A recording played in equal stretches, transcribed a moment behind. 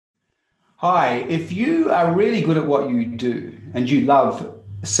Hi, if you are really good at what you do and you love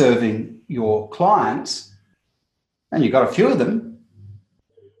serving your clients, and you've got a few of them,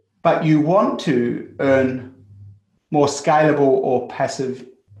 but you want to earn more scalable or passive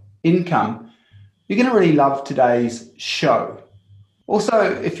income, you're going to really love today's show. Also,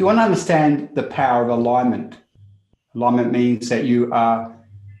 if you want to understand the power of alignment, alignment means that you are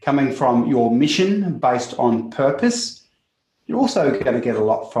coming from your mission based on purpose. You're also going to get a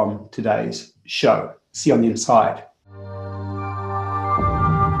lot from today's show. See you on the inside.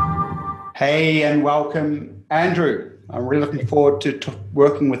 Hey, and welcome, Andrew. I'm really looking forward to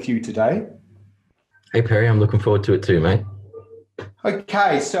working with you today. Hey, Perry, I'm looking forward to it too, mate.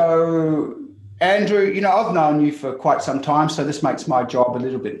 Okay, so Andrew, I've known you for quite some time, so this makes my job a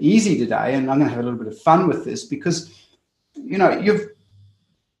little bit easy today, and I'm going to have a little bit of fun with this because, you've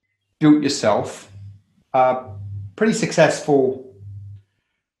built yourself a pretty successful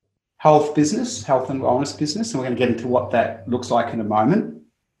health and wellness business, and we're going to get into what that looks like in a moment.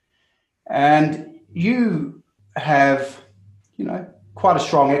 And you have, quite a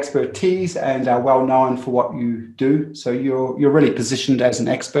strong expertise and are well known for what you do. So you're really positioned as an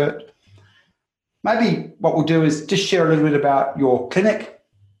expert. Maybe what we'll do is just share a little bit about your clinic,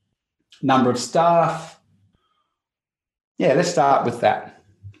 number of staff. Yeah, let's start with that.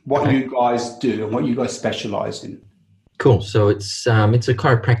 What you guys do and what you guys specialize in. Cool. So it's a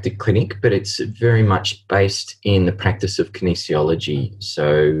chiropractic clinic, but it's very much based in the practice of kinesiology.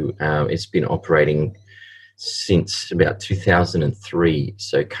 So it's been operating since about 2003.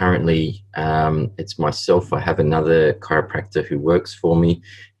 So currently it's myself. I have another chiropractor who works for me.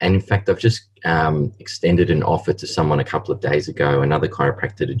 And in fact, I've just extended an offer to someone a couple of days ago, another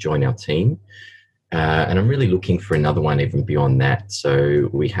chiropractor to join our team. And I'm really looking for another one even beyond that. So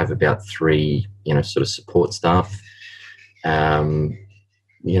we have about 3, sort of support staff.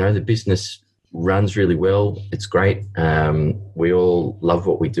 The business runs really well. It's great. We all love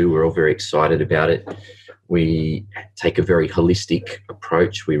what we do. We're all very excited about it. We take a very holistic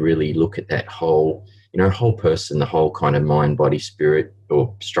approach. We really look at that whole person, the whole kind of mind, body, spirit,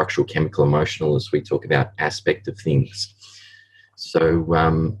 or structural, chemical, emotional, as we talk about, aspect of things. So,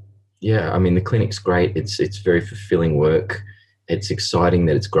 the clinic's great. It's very fulfilling work. It's exciting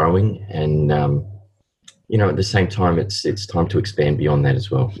that it's growing, and at the same time, it's time to expand beyond that as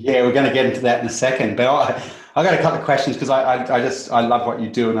well. Yeah, we're going to get into that in a second. But I got a couple of questions because I love what you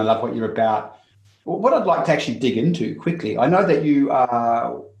do and I love what you're about. What I'd like to actually dig into quickly, I know that you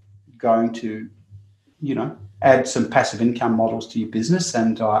are going to, add some passive income models to your business,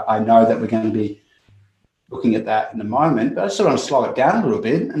 and I know that we're going to be looking at that in a moment. But I just want to slow it down a little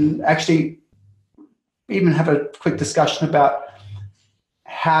bit and actually even have a quick discussion about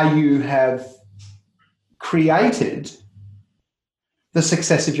how you have created the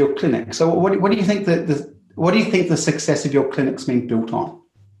success of your clinic. So what do you think what do you think the success of your clinic's been built on?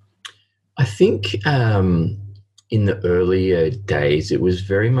 I think in the earlier days, it was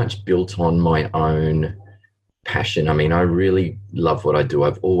very much built on my own passion. I mean, I really love what I do.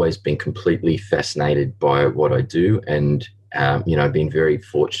 I've always been completely fascinated by what I do, and been very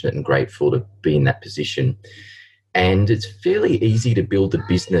fortunate and grateful to be in that position. And it's fairly easy to build a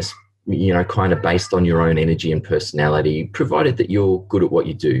business kind of based on your own energy and personality, provided that you're good at what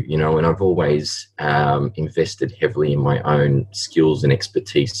you do, and I've always invested heavily in my own skills and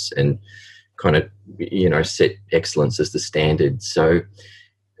expertise and kind of, set excellence as the standard. So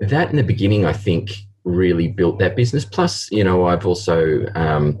that in the beginning, I think, really built that business. Plus, I've also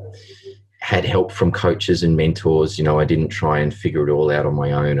had help from coaches and mentors. I didn't try and figure it all out on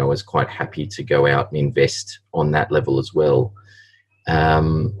my own. I was quite happy to go out and invest on that level as well.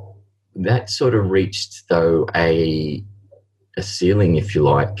 That sort of reached, though, a ceiling, if you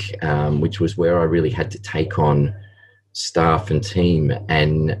like, which was where I really had to take on staff and team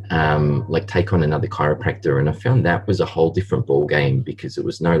and take on another chiropractor. And I found that was a whole different ball game because it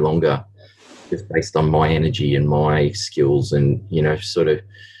was no longer just based on my energy and my skills. And,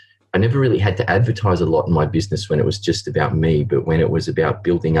 I never really had to advertise a lot in my business when it was just about me. But when it was about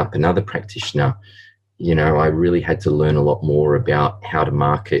building up another practitioner, I really had to learn a lot more about how to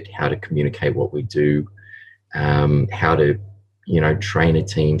market, how to communicate what we do, how to, train a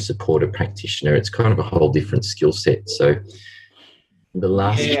team, support a practitioner. It's kind of a whole different skill set. So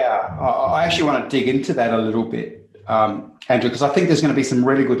I actually want to dig into that a little bit, Andrew, because I think there's going to be some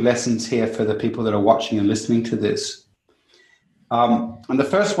really good lessons here for the people that are watching and listening to this. And the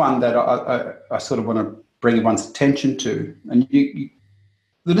first one that I sort of want to bring everyone's attention to, and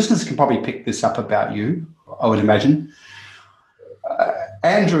the listeners can probably pick this up about you, I would imagine.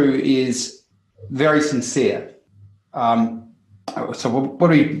 Andrew is very sincere. So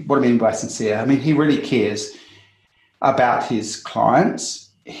what do I mean by sincere? I mean, he really cares about his clients.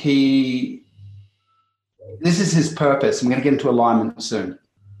 This is his purpose. I'm going to get into alignment soon.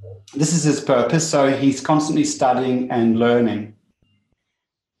 This is his purpose. So he's constantly studying and learning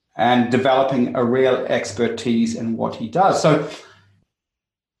and developing a real expertise in what he does. So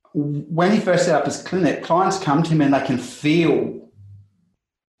when he first set up his clinic, clients come to him and they can feel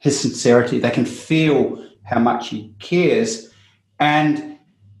his sincerity. They can feel how much he cares. And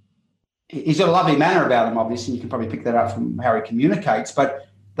he's got a lovely manner about him, obviously. You can probably pick that up from how he communicates. But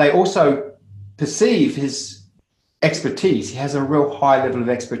they also perceive his expertise. He has a real high level of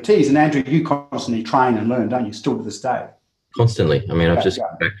expertise. And Andrew, you constantly train and learn, don't you, still to this day? Constantly. I mean, I've just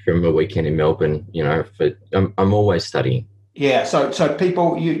come back from a weekend in Melbourne, I'm always studying. Yeah, so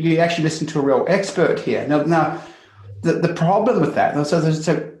people, you actually listen to a real expert here. Now the problem with that, so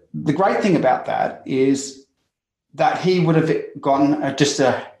the great thing about that is that he would have gotten just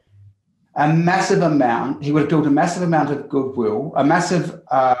a massive amount, he would have built a massive amount of goodwill, a massive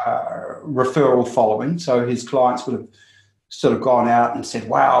referral following. So his clients would have sort of gone out and said,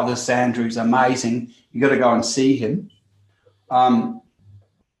 wow, this Andrew's amazing. You got to go and see him.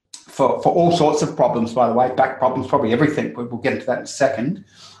 For all sorts of problems, by the way, back problems, probably everything. We'll get into that in a second.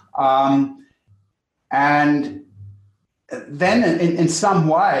 And then in some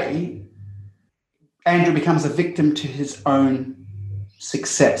way, Andrew becomes a victim to his own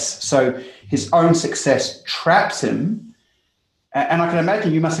success. So his own success traps him. And I can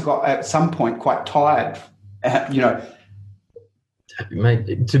imagine you must have got at some point quite tired,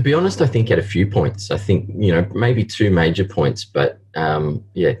 Mate, to be honest, I think at a few points. I think, maybe two major points, but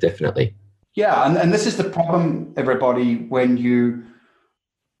yeah, definitely. Yeah, and this is the problem, everybody, when you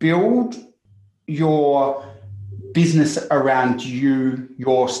build your business around you,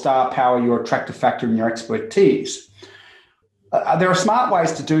 your star power, your attractive factor, and your expertise. There are smart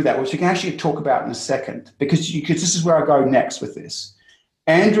ways to do that, which we can actually talk about in a second, because this is where I go next with this.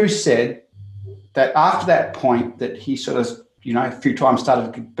 Andrew said that after that point that he sort of, a few times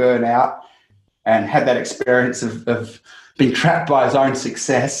started to burn out and had that experience of being trapped by his own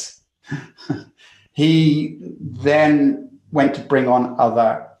success, he then went to bring on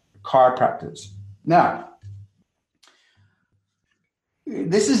other chiropractors. Now,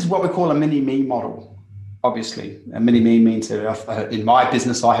 this is what we call a mini-me model, obviously. A mini-me means that in my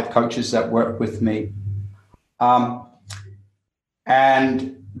business, I have coaches that work with me.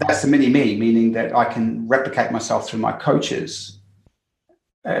 And that's the mini-me, meaning that I can replicate myself through my coaches.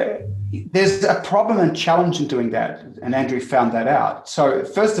 There's a problem and challenge in doing that, and Andrew found that out. So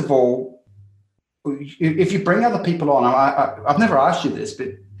first of all, if you bring other people on, I've never asked you this, but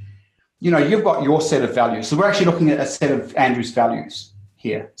you've got your set of values. So we're actually looking at a set of Andrew's values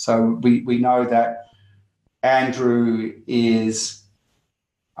here. So we know that Andrew has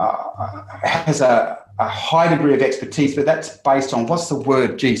a high degree of expertise, but that's based on, what's the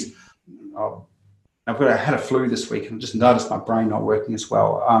word? Geez, I had a flu this week and I just noticed my brain not working as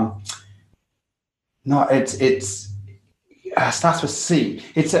well. It starts with C.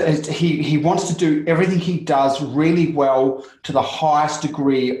 He wants to do everything he does really well to the highest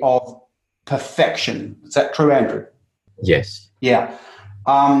degree of perfection. Is that true, Andrew? Yes. Yeah.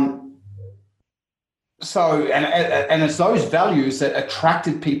 So, and it's those values that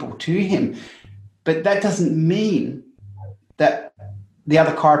attracted people to him. But that doesn't mean that the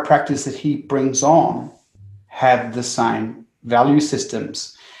other chiropractors that he brings on have the same value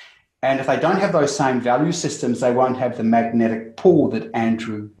systems. And if they don't have those same value systems, they won't have the magnetic pull that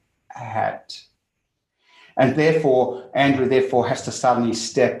Andrew had. And therefore, Andrew has to suddenly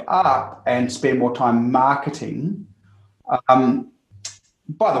step up and spend more time marketing.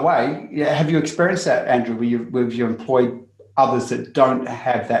 By the way, have you experienced that, Andrew, where you employed others that don't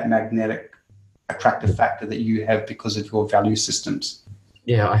have that magnetic attractive factor that you have because of your value systems?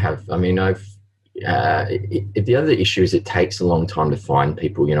 Yeah, I have. I mean, the other issue is it takes a long time to find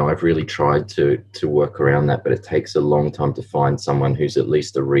people. I've really tried to work around that, but it takes a long time to find someone who's at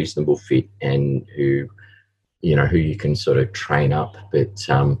least a reasonable fit and who you can sort of train up.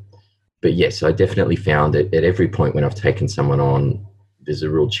 But yes, I definitely found that at every point when I've taken someone on, there's a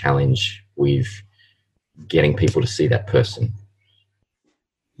real challenge with getting people to see that person.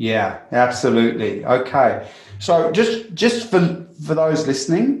 Yeah, absolutely. Okay. So just for those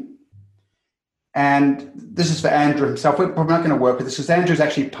listening, and this is for Andrew himself, we're not going to work with this because Andrew's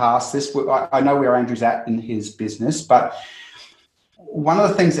actually passed this. I know where Andrew's at in his business, but one of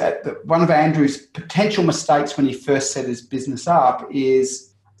the things one of Andrew's potential mistakes when he first set his business up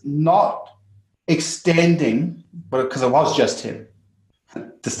is not extending, because it was just him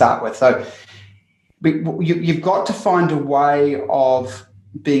to start with. So you've got to find a way of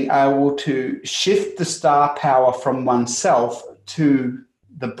being able to shift the star power from oneself to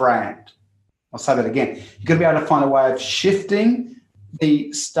the brand. I'll say that again. You've got to be able to find a way of shifting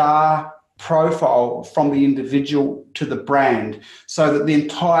the star profile from the individual to the brand so that the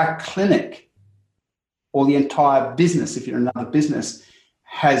entire clinic or the entire business, if you're another business,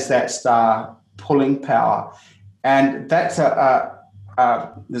 has that star pulling power. And that's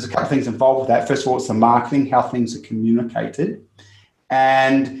there's a couple of things involved with that. First of all, it's the marketing, how things are communicated.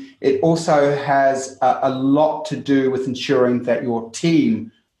 And it also has a lot to do with ensuring that your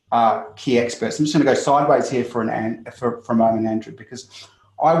team are key experts. I'm just going to go sideways here for a moment, Andrew, because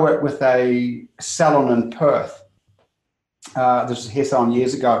I worked with a salon in Perth. This was a hair salon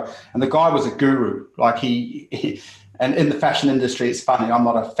years ago, and the guy was a guru. Like and in the fashion industry, it's funny, I'm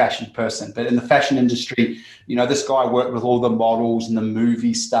not a fashion person, but in the fashion industry, this guy worked with all the models and the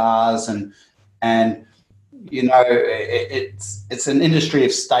movie stars and it's an industry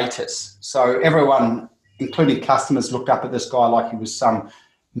of status. So everyone, including customers, looked up at this guy like he was some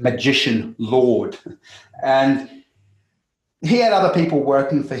magician lord. And he had other people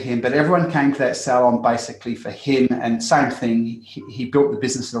working for him, but everyone came to that salon basically for him. And same thing, he built the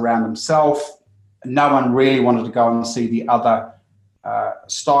business around himself. No one really wanted to go and see the other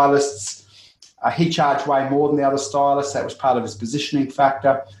stylists. He charged way more than the other stylists. That was part of his positioning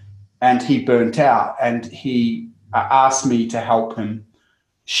factor. And he burnt out. And he asked me to help him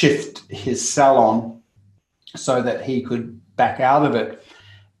shift his salon so that he could back out of it.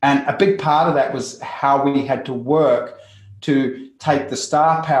 And a big part of that was how we had to work to take the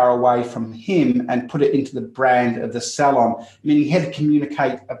star power away from him and put it into the brand of the salon. Meaning he had to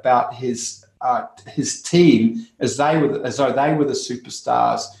communicate about his team as though they were the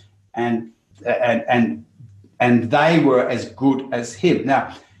superstars, and they were as good as him.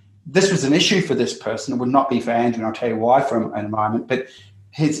 Now, this was an issue for this person. It would not be for Andrew, and I'll tell you why in a moment. But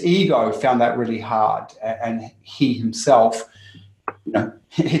his ego found that really hard, and he himself,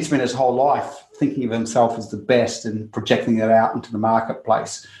 he'd spent his whole life thinking of himself as the best and projecting that out into the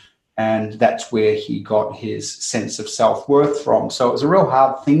marketplace. And that's where he got his sense of self-worth from. So it was a real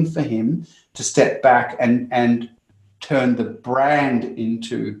hard thing for him to step back and turn the brand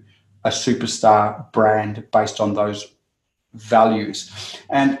into a superstar brand based on those values.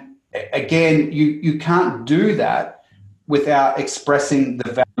 And again, you can't do that without expressing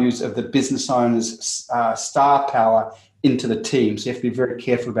the values of the business owner's star power into the team. So you have to be very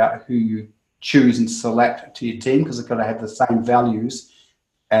careful about who you choose and select to your team, because they've got to have the same values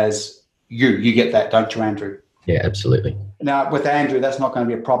as you. You get that, don't you, Andrew? Yeah, absolutely. Now, with Andrew, that's not going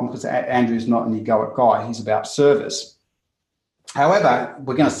to be a problem because Andrew's not an egoic guy. He's about service. However,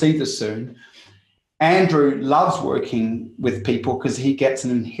 we're going to see this soon. Andrew loves working with people because he gets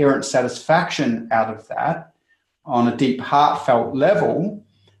an inherent satisfaction out of that on a deep, heartfelt level,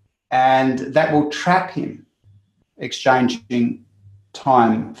 and that will trap him exchanging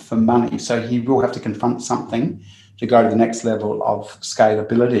time for money. So he will have to confront something to go to the next level of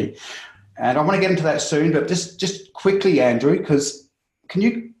scalability. And I want to get into that soon, but just quickly, Andrew, because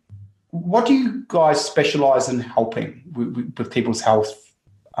what do you guys specialize in helping with people's health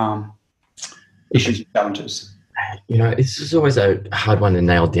issues and challenges? This is always a hard one to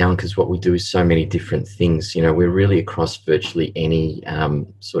nail down because what we do is so many different things. We're really across virtually any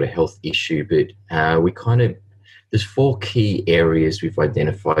sort of health issue, but there's 4 key areas we've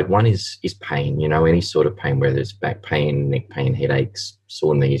identified. One is pain, any sort of pain, whether it's back pain, neck pain, headaches,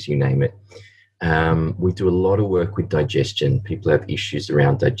 sore knees, you name it. We do a lot of work with digestion. People have issues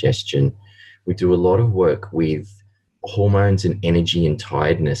around digestion. We do a lot of work with hormones and energy and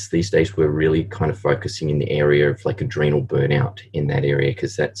tiredness. These days, we're really kind of focusing in the area of like adrenal burnout in that area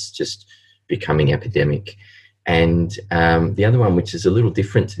because that's just becoming epidemic. And the other one, which is a little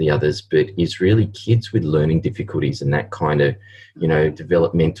different to the others, but is really kids with learning difficulties and that kind of,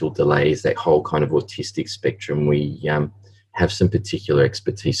 developmental delays, that whole kind of autistic spectrum. We have some particular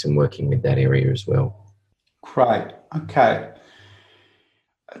expertise in working with that area as well. Great. Okay.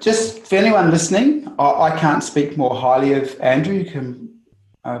 Just for anyone listening, I can't speak more highly of Andrew. You can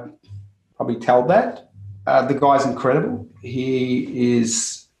probably tell that. The guy's incredible. He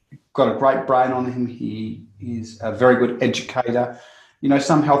is got a great brain on him. He is a very good educator.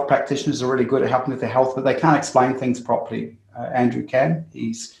 Some health practitioners are really good at helping with their health, but they can't explain things properly. Andrew can.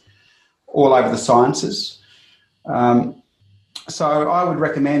 He's all over the sciences. So I would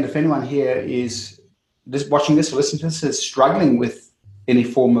recommend if anyone here is watching this or listening to this is struggling with any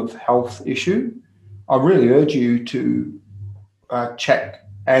form of health issue, I really urge you to check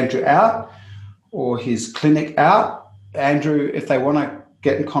Andrew out or his clinic out. Andrew, if they want to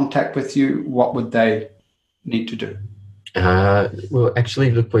get in contact with you, what would they need to do? Well,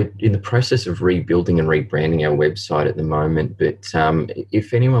 actually, look, we're in the process of rebuilding and rebranding our website at the moment. But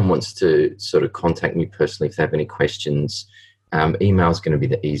if anyone wants to sort of contact me personally, if they have any questions, email is going to be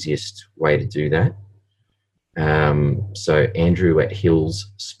the easiest way to do that. So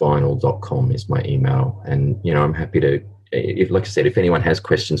andrew@hillsspinal.com is my email. And, I'm happy to, like I said, if anyone has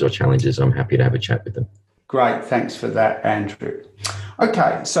questions or challenges, I'm happy to have a chat with them. Great, thanks for that, Andrew.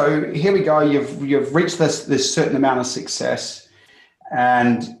 Okay, so here we go. You've reached this certain amount of success,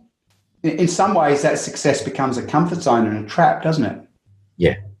 and in some ways that success becomes a comfort zone and a trap, doesn't it?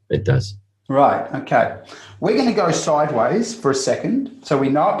 Yeah, it does. Right, okay. We're going to go sideways for a second. So we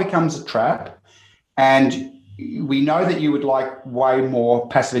know it becomes a trap, and we know that you would like way more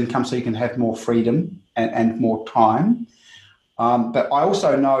passive income so you can have more freedom and more time. But I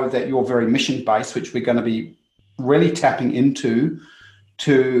also know that you're very mission-based, which we're going to be really tapping into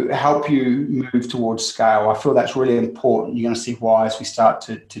to help you move towards scale. I feel that's really important. You're going to see why as we start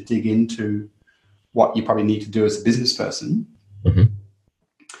to dig into what you probably need to do as a business person. Mm-hmm.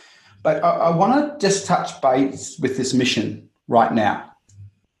 But I want to just touch base with this mission right now.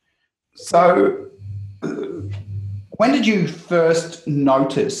 So when did you first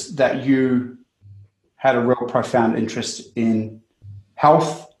notice that you had a real profound interest in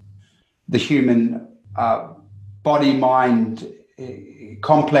health, the human body-mind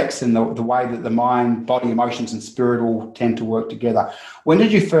complex, and the way that the mind, body, emotions, and spirit all tend to work together? When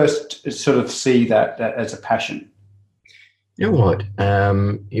did you first sort of see that as a passion? You know what?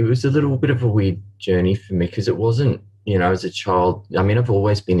 It was a little bit of a weird journey for me because it wasn't, as a child, I mean, I've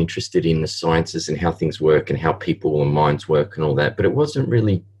always been interested in the sciences and how things work and how people and minds work and all that, but it wasn't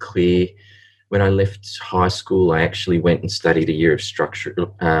really clear. When I left high school, I actually went and studied a year of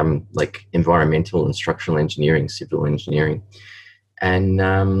like environmental and structural engineering, civil engineering. And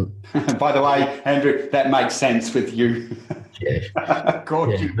by the way, Andrew, that makes sense with you. Yeah. Of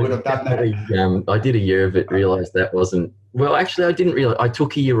course, you would have done that. I did a year of it, realised that wasn't... Well, actually, I didn't realise... I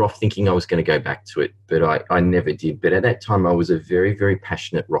took a year off thinking I was going to go back to it, but I never did. But at that time, I was a very, very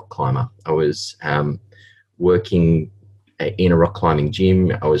passionate rock climber. I was working in a rock climbing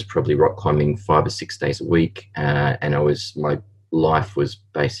gym. I was probably rock climbing 5 or 6 days a week, and my life was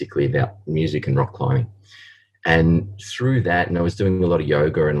basically about music and rock climbing. And through that, and I was doing a lot of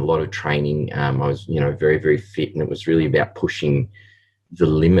yoga and a lot of training. I was, very, very fit, and it was really about pushing the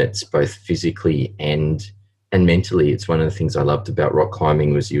limits, both physically and mentally. It's one of the things I loved about rock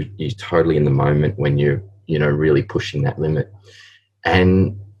climbing was you're totally in the moment when you're, really pushing that limit.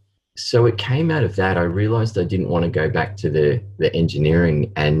 And so it came out of that. I realized I didn't want to go back to the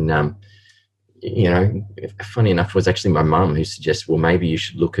engineering. And, funny enough, it was actually my mum who suggested, well, maybe you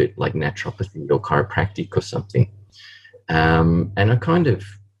should look at like naturopathy or chiropractic or something. And I kind of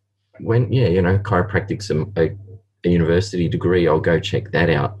went, chiropractic's a university degree. I'll go check that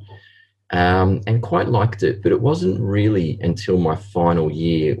out. And quite liked it. But it wasn't really until my final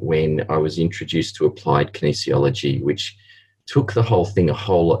year when I was introduced to applied kinesiology, which took the whole thing a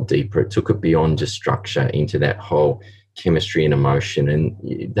whole lot deeper. It took it beyond just structure into that whole chemistry and emotion.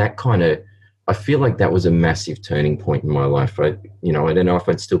 And that kind of, I feel like that was a massive turning point in my life. I don't know if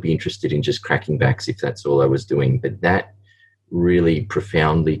I'd still be interested in just cracking backs if that's all I was doing, but that really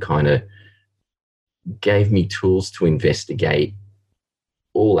profoundly kind of gave me tools to investigate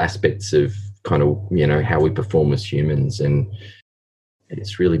all aspects of kind of, how we perform as humans. And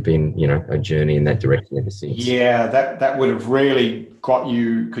it's really been, a journey in that direction ever since. Yeah, that would have really got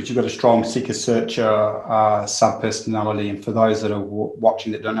you, because you've got a strong seeker-searcher subpersonality. And for those that are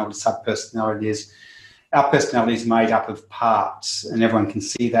watching that don't know what a subpersonality is, our personality is made up of parts, and everyone can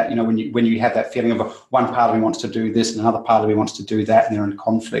see that. When you have that feeling of one part of me wants to do this and another part of me wants to do that, and they're in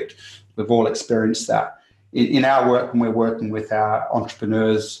conflict. We've all experienced that. In our work, when we're working with our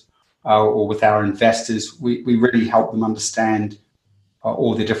entrepreneurs or with our investors, we really help them understand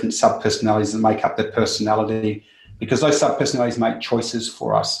all the different sub-personalities that make up their personality, because those sub-personalities make choices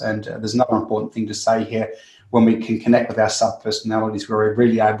for us. And there's another important thing to say here. When we can connect with our sub-personalities, we're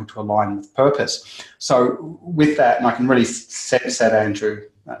really able to align with purpose. So with that, and I can really sense that, Andrew,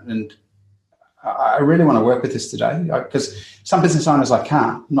 and I really want to work with this today, because some business owners I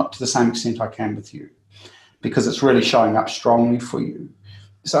can't, not to the same extent I can with you, because it's really showing up strongly for you.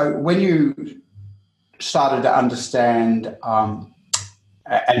 So when you started to understand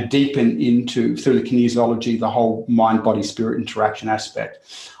and deepen into, through the kinesiology, the whole mind-body-spirit interaction aspect,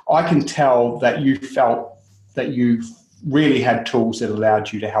 I can tell that you felt that you really had tools that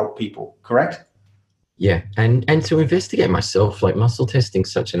allowed you to help people, correct? Yeah, and to investigate myself, like muscle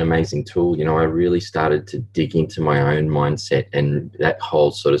testing's such an amazing tool. You know, I really started to dig into my own mindset, and that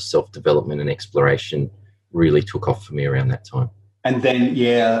whole sort of self-development and exploration really took off for me around that time. And then,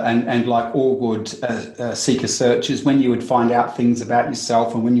 yeah, and like all good seeker searches, when you would find out things about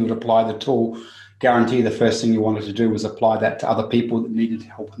yourself and when you would apply the tool, guarantee the first thing you wanted to do was apply that to other people that needed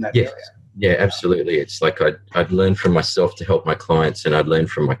help in that Yes. area. Yeah, absolutely. It's like I'd learn from myself to help my clients, and I'd learn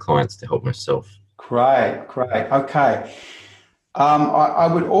from my clients to help myself. Great, great. Okay. I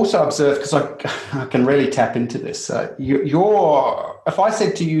would also observe, because I can really tap into this. If I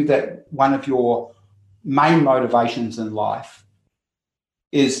said to you that one of your main motivations in life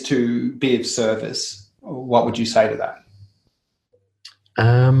is to be of service, what would you say to that?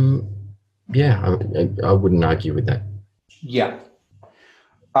 Yeah, I wouldn't argue with that. Yeah.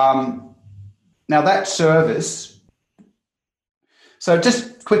 Now that service. So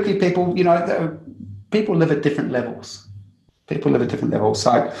just quickly, people, people live at different levels. People live at different levels.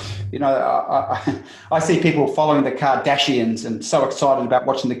 So, I see people following the Kardashians and so excited about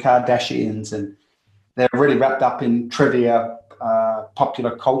watching the Kardashians, and they're really wrapped up in trivia,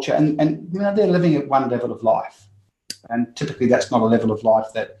 popular culture, and they're living at one level of life. And typically that's not a level of life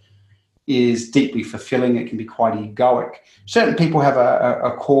that is deeply fulfilling. It can be quite egoic. Certain people have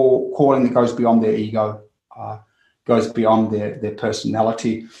a calling that goes beyond their ego, goes beyond their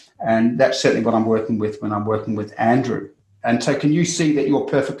personality. And that's certainly what I'm working with when I'm working with Andrew. And so can you see that you're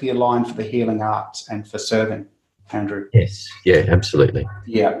perfectly aligned for the healing arts and for serving, Andrew? Yes. Yeah, absolutely.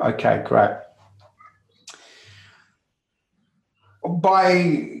 Yeah. Okay, great.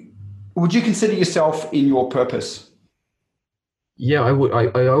 Would you consider yourself in your purpose? Yeah, I would.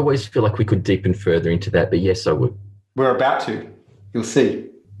 I always feel like we could deepen further into that, but yes, I would. We're about to. You'll see.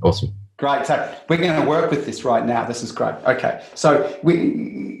 Awesome. Great. So we're going to work with this right now. This is great. Okay. So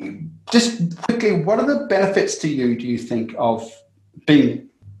we just quickly, what are the benefits to you, do you think, of being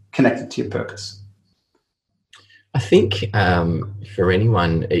connected to your purpose? I think for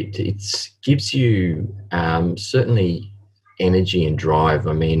anyone, it gives you certainly energy and drive.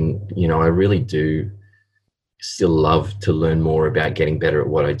 I mean, I really do still love to learn more about getting better at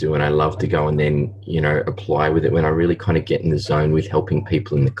what I do, and I love to go and then apply with it. When I really kind of get in the zone with helping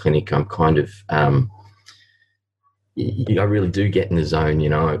people in the clinic, I'm kind of I really do get in the zone.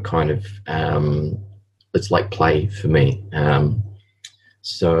 It's like play for me.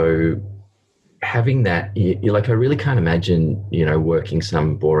 So having that, I really can't imagine working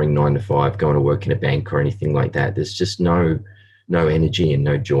some boring 9 to 5, going to work in a bank or anything like that. There's just no energy and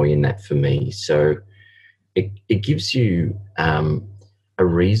no joy in that for me. So it gives you a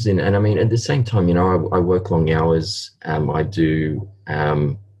reason. And I mean, at the same time, I work long hours. I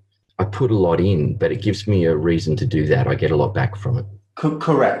put a lot in, but it gives me a reason to do that. I get a lot back from it.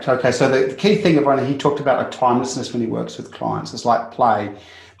 Correct. Okay. So the key thing he talked about a timelessness when he works with clients. It's like play.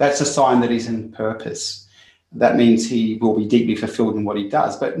 That's a sign that he's in purpose. That means he will be deeply fulfilled in what he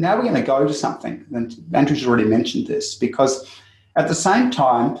does. But now we're going to go to something. And Andrew's already mentioned this, because at the same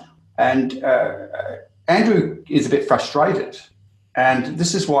time, and Andrew is a bit frustrated, and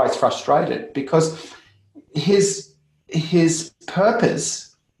this is why he's frustrated, because his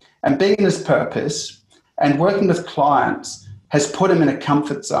purpose and being in his purpose and working with clients has put him in a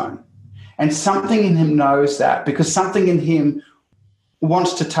comfort zone, and something in him knows that, because something in him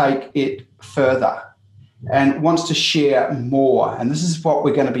wants to take it further and wants to share more. And this is what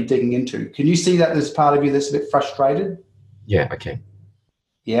we're going to be digging into. Can you see that there's part of you that's a bit frustrated? Yeah, okay.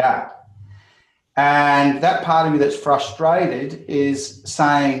 Yeah. And that part of you that's frustrated is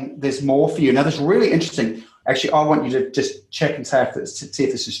saying there's more for you. Now, this is really interesting. Actually, I want you to just check and see if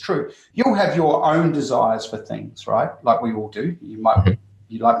this is true. You'll have your own desires for things, right? Like we all do. You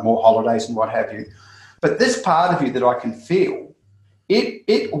like more holidays and what have you. But this part of you that I can feel,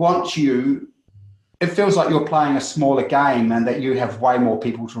 it wants you. It feels like you're playing a smaller game and that you have way more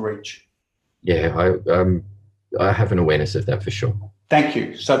people to reach. Yeah, I have an awareness of that for sure. Thank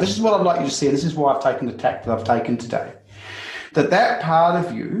you. So this is what I'd like you to see. This is why I've taken the tack that I've taken today. That part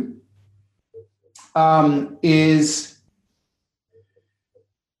of you is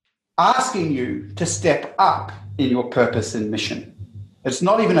asking you to step up in your purpose and mission. It's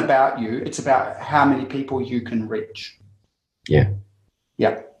not even about you. It's about how many people you can reach. Yeah.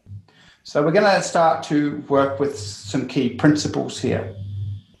 Yeah. So we're going to start to work with some key principles here.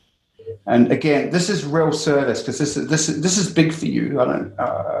 And again, this is real service, because this is big for you.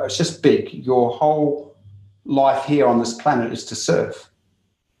 It's just big. Your whole life here on this planet is to serve.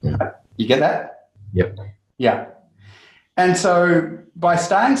 You get that? Yep. Yeah. And so by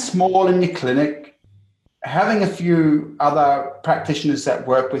staying small in your clinic, having a few other practitioners that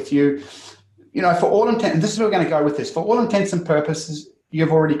work with you, for all intent, and this is where we're going to go with this, for all intents and purposes,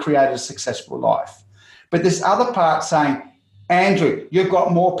 you've already created a successful life. But this other part saying, Andrew, you've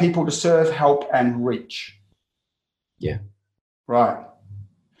got more people to serve, help, and reach. Yeah. Right.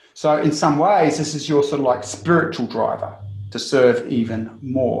 So in some ways, this is your sort of like spiritual driver to serve even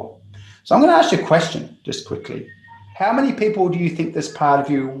more. So I'm going to ask you a question just quickly. How many people do you think this part of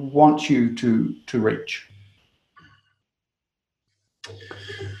you wants you to reach?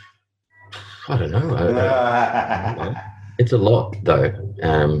 I don't know. It's a lot,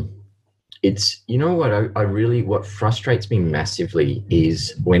 though. It's, you know what, what frustrates me massively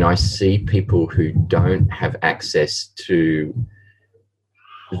is when I see people who don't have access to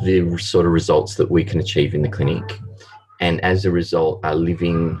the sort of results that we can achieve in the clinic, and as a result are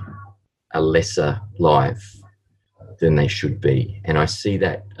living a lesser life than they should be. And I see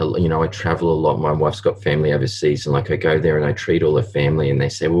that, I travel a lot. My wife's got family overseas, and like I go there and I treat all the family, and they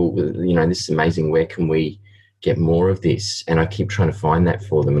say, well, this is amazing. Where can we get more of this? And I keep trying to find that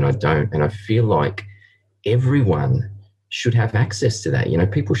for them, and I don't. And I feel like everyone should have access to that.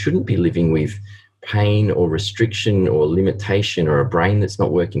 People shouldn't be living with pain or restriction or limitation or a brain that's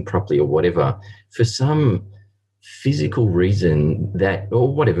not working properly or whatever for some physical reason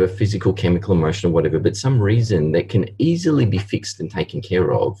or whatever, physical, chemical, emotional, whatever, but some reason that can easily be fixed and taken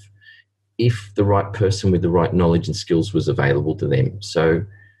care of if the right person with the right knowledge and skills was available to them. So,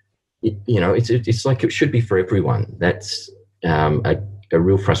 it's like it should be for everyone. That's a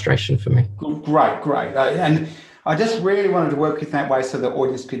real frustration for me. Great. And I just really wanted to work in that way so the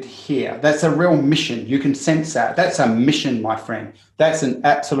audience could hear. That's a real mission. You can sense that. That's a mission, my friend. That's an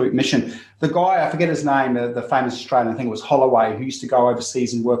absolute mission. The guy, I forget his name, the famous Australian, I think it was Holloway, who used to go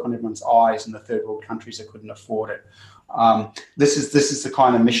overseas and work on everyone's eyes in the third world countries that couldn't afford it. This is the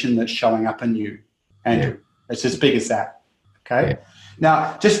kind of mission that's showing up in you, Andrew. Yeah. It's as big as that. Okay. Yeah.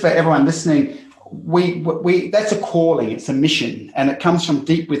 Now, just for everyone listening, we that's a calling, it's a mission, and it comes from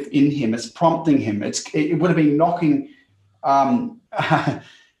deep within him. It's prompting him. It would have been knocking on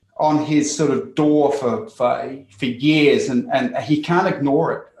his sort of door for years, and he can't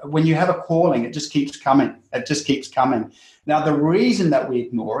ignore it. When you have a calling, it just keeps coming. Now, the reason that we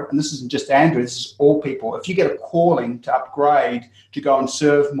ignore it, and this isn't just Andrew, this is all people. If you get a calling to upgrade, to go and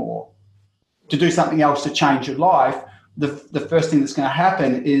serve more, to do something else to change your life, the first thing that's going to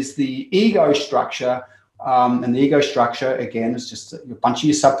happen is the ego structure, and the ego structure, again, is just a bunch of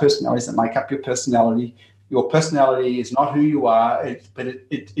your sub-personalities that make up your personality. Your personality is not who you are, but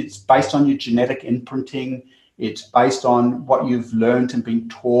it's based on your genetic imprinting. It's based on what you've learned and been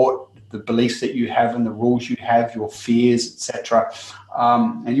taught, the beliefs that you have and the rules you have, your fears, etc.,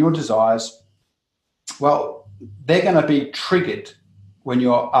 and your desires. Well, they're going to be triggered when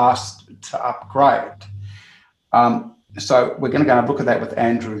you're asked to upgrade. So we're going to go and look at that with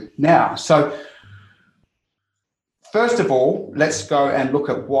Andrew now. So first of all, let's go and look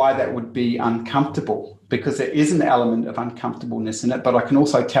at why that would be uncomfortable, because there is an element of uncomfortableness in it, but I can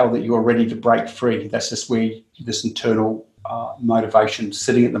also tell that you're ready to break free. That's just where this internal motivation is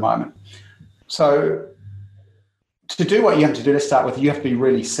sitting at the moment. So to do what you have to do to start with, you have to be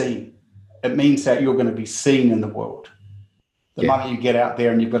really seen. It means that you're going to be seen in the world. The moment you get out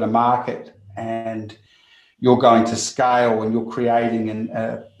there and you've got a market and you're going to scale and you're creating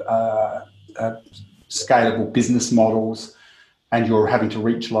scalable business models and you're having to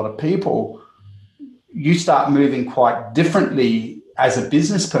reach a lot of people, you start moving quite differently as a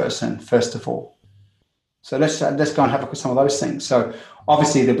business person, first of all. So let's go and have a look at some of those things. So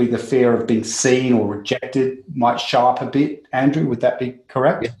obviously there'll be the fear of being seen or rejected might show up a bit. Andrew, would that be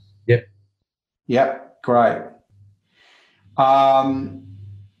correct? Yep, great.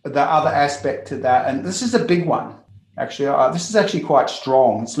 The other aspect to that, and this is a big one, actually, this is actually quite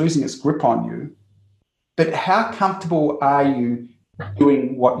strong. It's losing its grip on you. But how comfortable are you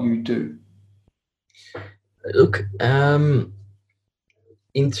doing what you do? Look,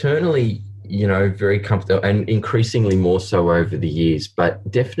 internally, very comfortable, and increasingly more so over the years, but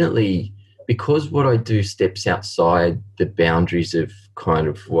definitely because what I do steps outside the boundaries of kind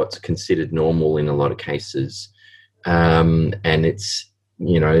of what's considered normal in a lot of cases. And it's,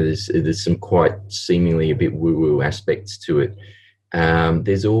 there's some quite seemingly a bit woo-woo aspects to it.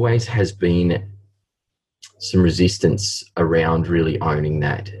 There's always has been some resistance around really owning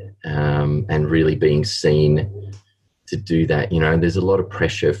that, and really being seen to do that. There's a lot of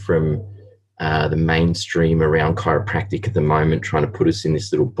pressure from the mainstream around chiropractic at the moment, trying to put us in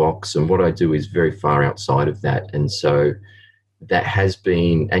this little box. And what I do is very far outside of that. And so that has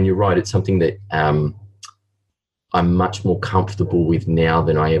been, and you're right, it's something that I'm much more comfortable with now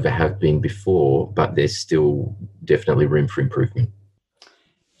than I ever have been before, but there's still definitely room for improvement.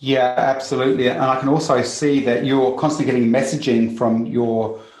 Yeah, absolutely. And I can also see that you're constantly getting messaging from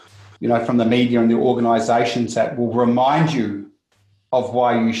from the media and the organizations that will remind you of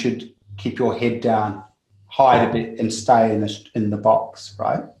why you should keep your head down, hide a bit, and stay in the box,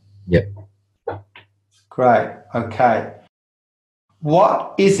 right? Yep. Great. Okay.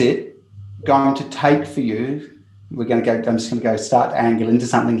 What is it going to take for you? I'm just going to start to angle into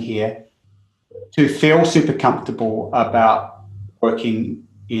something here to feel super comfortable about working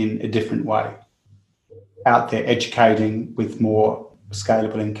in a different way, out there educating with more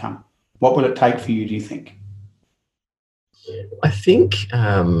scalable income. What will it take for you, do you think? I think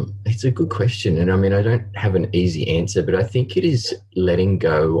it's a good question. And I mean, I don't have an easy answer, but I think it is letting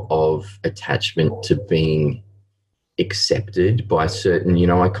go of attachment to being accepted by certain,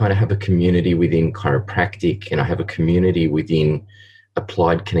 I kind of have a community within chiropractic, and I have a community within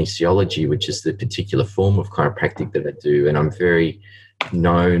applied kinesiology, which is the particular form of chiropractic that I do. And I'm very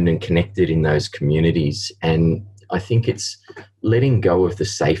known and connected in those communities. And I think it's letting go of the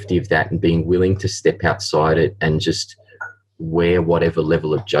safety of that and being willing to step outside it and just wear whatever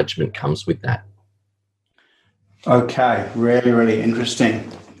level of judgment comes with that. Okay, really, really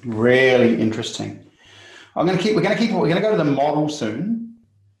interesting. Really interesting. We're going to go to the model soon,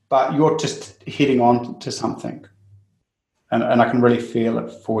 but you're just hitting on to something, and I can really feel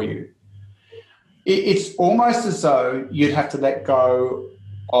it for you. It's almost as though you'd have to let go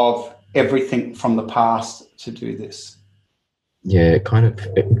of everything from the past to do this. Yeah,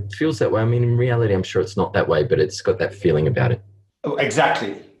 it feels that way. I mean, in reality, I'm sure it's not that way, but it's got that feeling about it. Oh,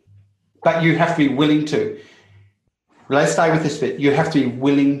 exactly. But you have to be willing to. Let's stay with this bit. You have to be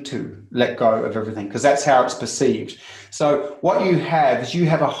willing to let go of everything because that's how it's perceived. So what you have is you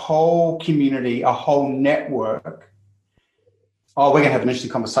have a whole community, a whole network. Oh, we're going to have an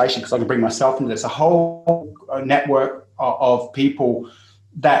interesting conversation because I can bring myself into this. A whole network of people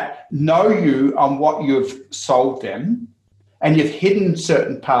that know you on what you've sold them, and you've hidden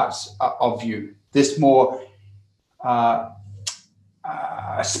certain parts of you. This more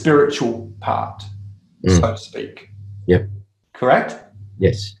spiritual part, so to speak. Yep. Correct?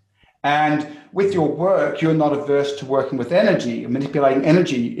 Yes. And with your work, you're not averse to working with energy, manipulating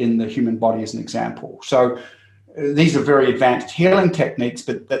energy in the human body as an example. So these are very advanced healing techniques,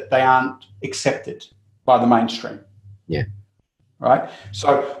 but that they aren't accepted by the mainstream. Yeah. Right?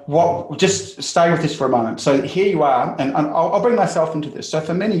 So just stay with this for a moment. So here you are, and I'll bring myself into this. So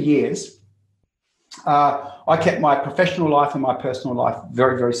for many years, I kept my professional life and my personal life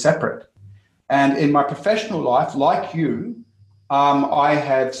very, very separate. And in my professional life, like you, I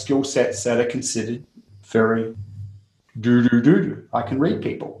have skill sets that are considered very do. I can read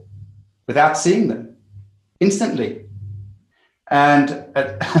people without seeing them instantly. And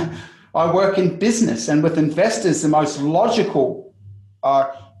I work in business and with investors, the most logical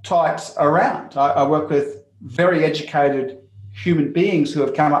types around. I work with very educated human beings who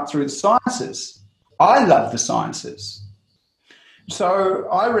have come up through the sciences. I love the sciences. So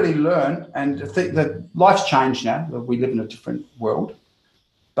I really learned, and think that life's changed now, that we live in a different world,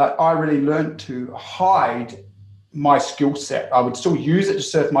 but I really learned to hide my skill set. I would still use it to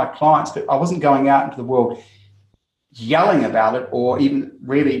serve my clients, but I wasn't going out into the world yelling about it or even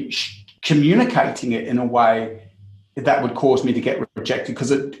really communicating it in a way that would cause me to get rejected,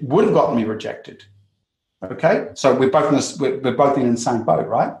 because it would have gotten me rejected. Okay? So we're both in the same boat,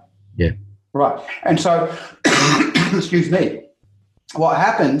 right? Yeah. Right. And so, excuse me, what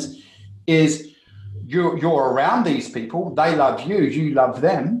happens is you're around these people, they love you, you love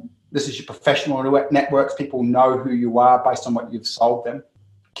them. This is your professional networks. People know who you are based on what you've sold them,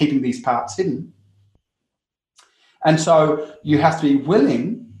 keeping these parts hidden. And so you have to be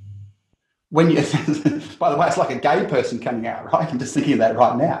willing when you, by the way, it's like a gay person coming out, right? I'm just thinking of that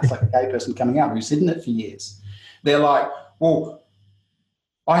right now. It's like a gay person coming out who's hidden it for years. They're like, well,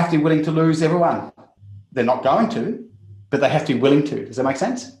 I have to be willing to lose everyone. They're not going to, but they have to be willing to. Does that make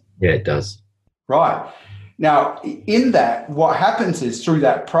sense? Yeah, it does. Right. Now, in that, what happens is through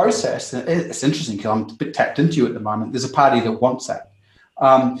that process, and it's interesting because I'm a bit tapped into you at the moment, there's a party that wants that.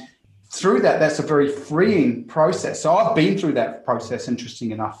 Through that, that's a very freeing process. So I've been through that process,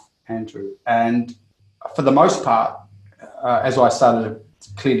 interesting enough, Andrew. And for the most part, as I started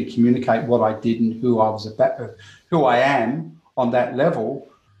to clearly communicate what I did and who I was about, who I am on that level,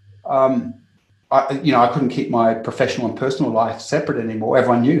 I couldn't keep my professional and personal life separate anymore.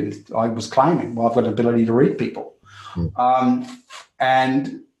 Everyone knew I was claiming, well, I've got an ability to read people.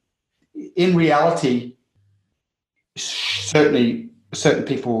 And in reality, certainly certain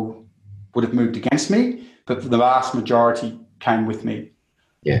people would have moved against me, but the vast majority came with me.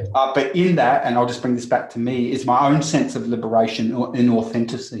 Yeah. But in that, and I'll just bring this back to me, is my own sense of liberation in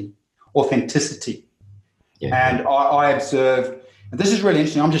authenticity. Yeah. And I observed, and this is really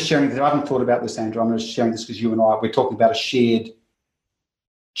interesting. I'm just sharing this. I haven't thought about this, Andrew. I'm just sharing this because you and I, we're talking about a shared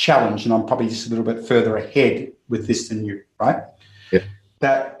challenge, and I'm probably just a little bit further ahead with this than you, right? Yeah.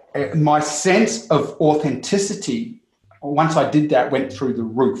 That my sense of authenticity, once I did that, went through the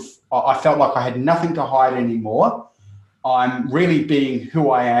roof. I felt like I had nothing to hide anymore. I'm really being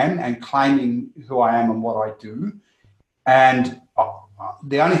who I am and claiming who I am and what I do. And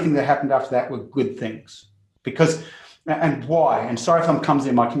the only thing that happened after that were good things. Because, and why? And sorry if I'm clumsy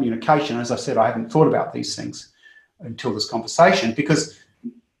in my communication. As I said, I haven't thought about these things until this conversation, because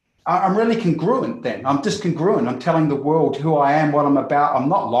I'm really congruent then. I'm just congruent. I'm telling the world who I am, what I'm about. I'm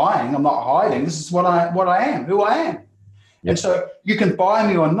not lying. I'm not hiding. This is what I am, who I am. Yep. And so you can buy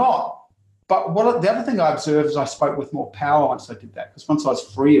me or not. But the other thing I observed is I spoke with more power once I did that, because once I was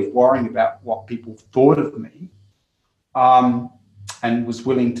free of worrying about what people thought of me, and was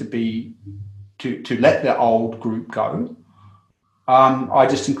willing to let the old group go, I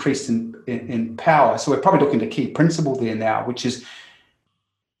just increased in power. So we're probably looking at a key principle there now, which is,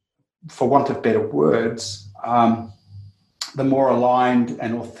 for want of better words, the more aligned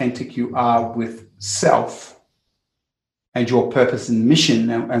and authentic you are with self and your purpose and mission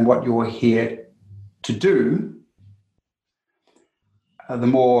and what you're here to do, the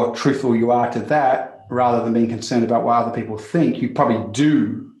more truthful you are to that, rather than being concerned about what other people think, you probably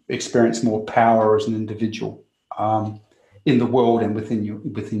do experience more power as an individual in the world and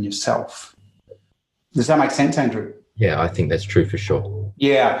within yourself. Does that make sense, Andrew? Yeah, I think that's true for sure.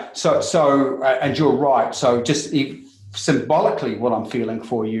 Yeah. So, and you're right. So, just symbolically, what I'm feeling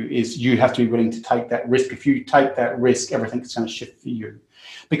for you is you have to be willing to take that risk. If you take that risk, everything's going to shift for you,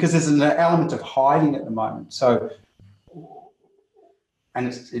 because there's an element of hiding at the moment. So, and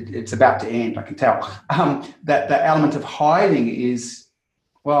it's about to end, I can tell. That element of hiding is,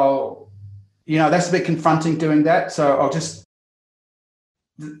 well, that's a bit confronting doing that. So this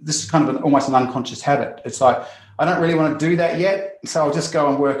is kind of almost an unconscious habit. It's like, I don't really want to do that yet, so I'll just go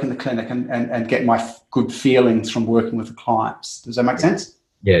and work in the clinic and get my good feelings from working with the clients. Does that make sense?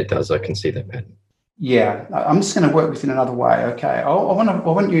 Yeah, it does. I can see that, Matt. Yeah, I'm just going to work with it another way. Okay, I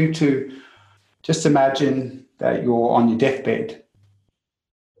want you to just imagine that you're on your deathbed.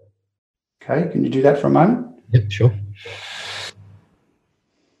 Okay, can you do that for a moment? Yep, sure.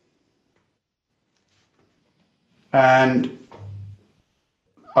 And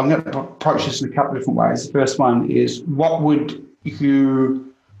I'm going to approach this in a couple of different ways. The first one is, what would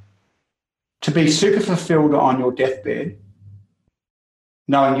you, to be super fulfilled on your deathbed,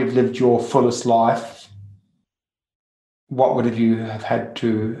 knowing you've lived your fullest life, what would you have had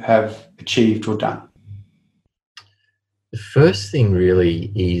to have achieved or done? The first thing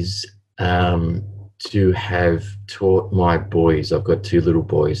really is to have taught my boys, I've got 2 little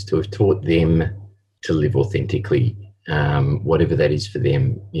boys, to have taught them to live authentically. Whatever that is for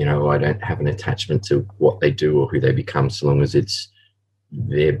them. I don't have an attachment to what they do or who they become, so long as it's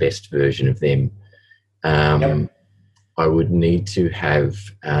their best version of them. Yep. I would need to have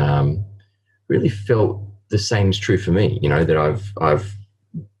really felt the same is true for me, that I've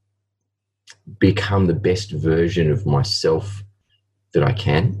become the best version of myself that I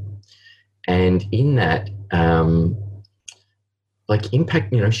can. And in that,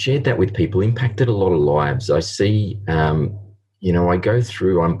 impact, shared that with people, impacted a lot of lives. I see, I go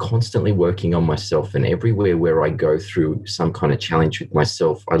through, I'm constantly working on myself, and everywhere where I go through some kind of challenge with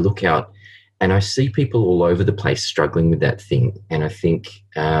myself, I look out and I see people all over the place struggling with that thing. And I think,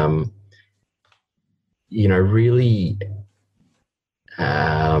 really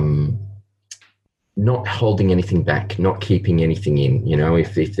not holding anything back, not keeping anything in,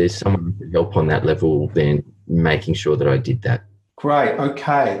 if there's someone who can help on that level, then making sure that I did that. Great.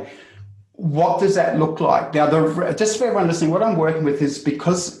 Okay. What does that look like? Now, just for everyone listening, what I'm working with is,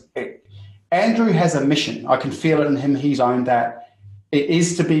 because Andrew has a mission. I can feel it in him. He's owned that. It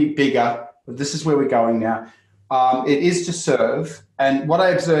is to be bigger. This is where we're going now. It is to serve. And what I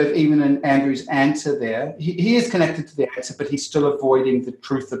observe, even in Andrew's answer there, he is connected to the answer, but he's still avoiding the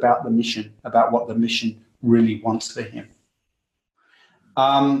truth about the mission, about what the mission really wants for him.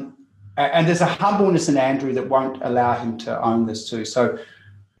 And there's a humbleness in Andrew that won't allow him to own this too. So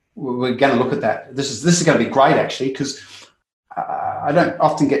we're going to look at that. This is going to be great, actually, because I don't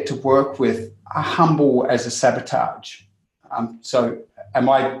often get to work with a humble as a sabotage. So am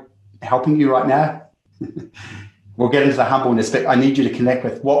I helping you right now? We'll get into the humbleness, but I need you to connect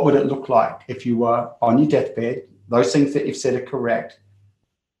with, what would it look like if you were on your deathbed? Those things that you've said are correct.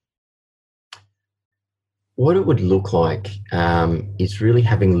 what it would look like is really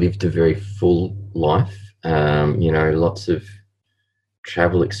having lived a very full life. Lots of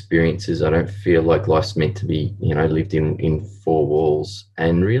travel experiences. I don't feel like life's meant to be, lived in four walls.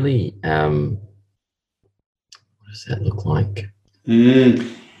 And really, what does that look like?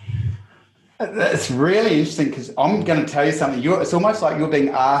 That's really interesting because I'm going to tell you something. It's almost like you're being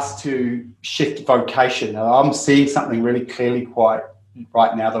asked to shift vocation. And I'm seeing something really clearly quite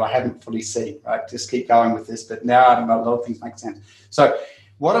right now that I haven't fully seen. Right, just keep going with this, but now a lot of things make sense. So,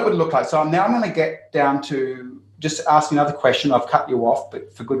 what it would look like. So I'm going to get down to just asking another question. I've cut you off,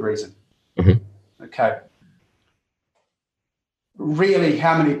 but for good reason. Mm-hmm. Okay. Really,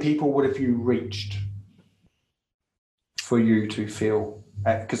 how many people would have you reached for you to feel?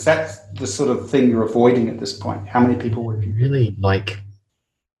 Because that's the sort of thing you're avoiding at this point. How many people would you really like?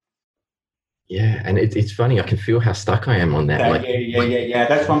 Yeah, and it's funny. I can feel how stuck I am on that. Yeah.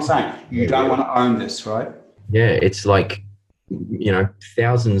 That's what I'm saying. You don't want to own this, right? Yeah, it's like,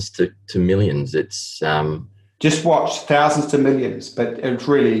 thousands to millions. It's just watch thousands to millions, but it's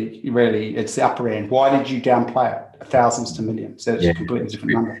really it's the upper end. Why did you downplay it? Thousands to millions. That's a completely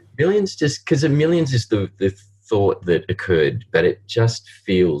different number. Millions, just because millions is the thought that occurred, but it just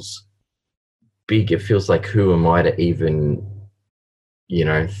feels big. It feels like, who am I to even,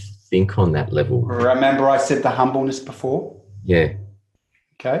 think on that level? Remember I said the humbleness before? Yeah.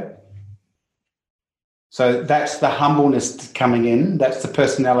 Okay. So that's the humbleness coming in. That's the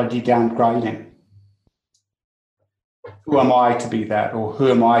personality downgrading. Who am I to be that, or who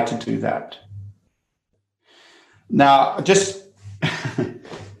am I to do that? Now, just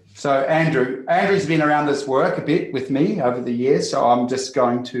so Andrew's been around this work a bit with me over the years, so I'm just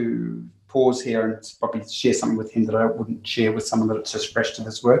going to pause here and probably share something with him that I wouldn't share with someone that's just fresh to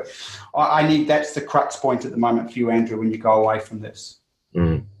this work. That's the crux point at the moment for you, Andrew, when you go away from this.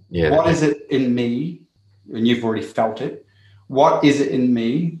 What is it in me, and you've already felt it, what is it in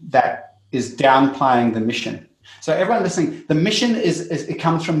me that is downplaying the mission? So everyone listening, the mission is it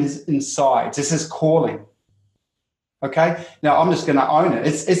comes from his insides. It's his calling. Okay? Now, I'm just going to own it.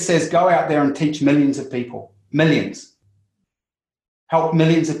 It says go out there and teach millions of people. Millions. Help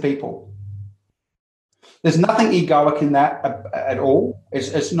millions of people. There's nothing egoic in that at all.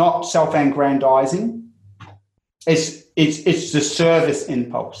 It's not self-aggrandizing. It's the service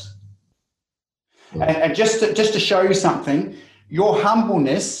impulse. And just to show you something, your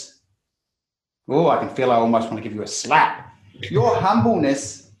humbleness, I can feel I almost want to give you a slap. Your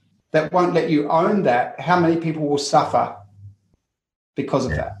humbleness that won't let you own that, how many people will suffer because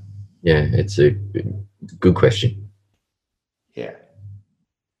of that? Yeah, it's a good question. Yeah.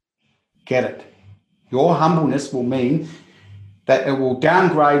 Get it. Your humbleness will mean that it will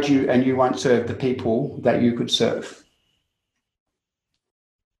downgrade you and you won't serve the people that you could serve.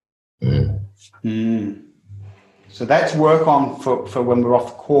 So that's work on for when we're off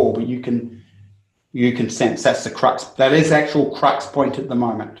the call, but you can sense that's the crux. That is the actual crux point at the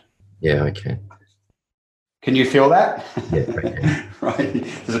moment. Yeah, I can. Can you feel that? Yeah, I can. Right.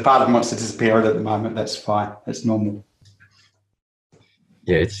 There's a part of me wants to disappear at the moment. That's fine. That's normal.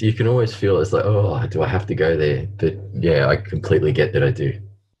 Yeah, you can always feel it's like, do I have to go there? But yeah, I completely get that I do.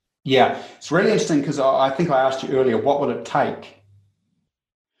 Yeah, it's really interesting because I think I asked you earlier, what would it take?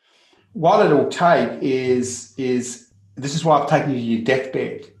 What it'll take is this is why I've taken you to your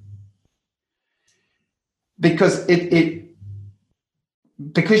deathbed. Because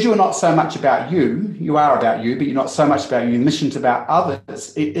because you're not so much about you are about you, but you're not so much about you, the mission's about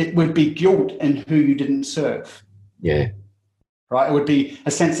others, it would be guilt in who you didn't serve. Yeah. Right? It would be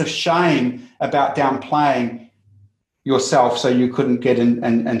a sense of shame about downplaying yourself so you couldn't get in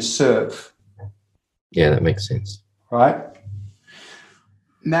and serve. Yeah, that makes sense. Right?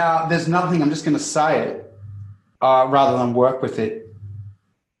 Now, there's another thing, I'm just going to say it rather than work with it.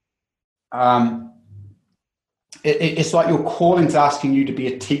 It's like your calling's asking you to be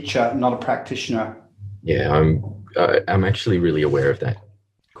a teacher, not a practitioner. Yeah, I'm actually really aware of that.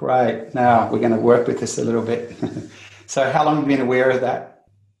 Great. Now we're going to work with this a little bit. So how long have you been aware of that?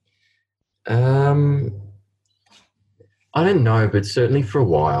 I don't know, but certainly for a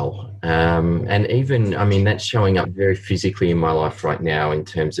while. And even, that's showing up very physically in my life right now in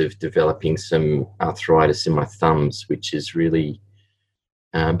terms of developing some arthritis in my thumbs, which is really,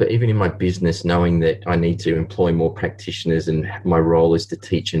 but even in my business, knowing that I need to employ more practitioners and my role is to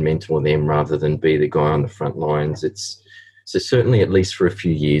teach and mentor them rather than be the guy on the front lines. So certainly, at least for a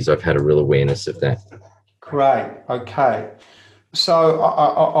few years, I've had a real awareness of that. Great. Okay. So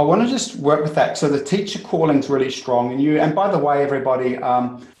I want to just work with that. So the teacher calling is really strong in you. And by the way, everybody,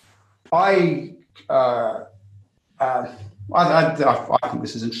 I think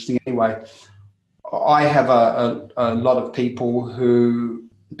this is interesting anyway. I have a lot of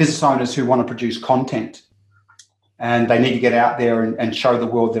business owners who want to produce content, and they need to get out there and show the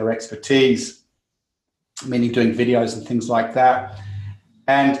world their expertise, meaning doing videos and things like that.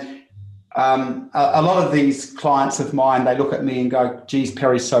 And a lot of these clients of mine, they look at me and go, geez,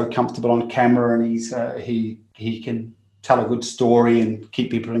 Perry's so comfortable on camera, and he can tell a good story and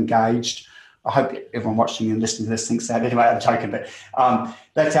keep people engaged. I hope everyone watching and listening to this thinks that. Anyway, I'm joking, but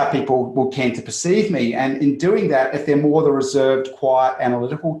that's how people will tend to perceive me. And in doing that, if they're more the reserved, quiet,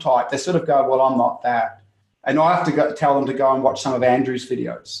 analytical type, they sort of go, well, I'm not that. And I have to tell them to go and watch some of Andrew's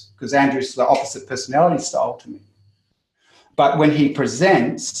videos, because Andrew's the opposite personality style to me. But when he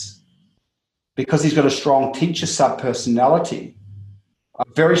presents, because he's got a strong teacher sub-personality,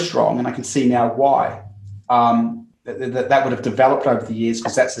 very strong, and I can see now why, that would have developed over the years,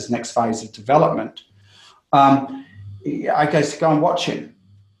 because that's his next phase of development. I guess go and watch him,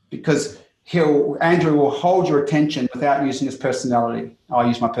 because Andrew will hold your attention without using his personality. I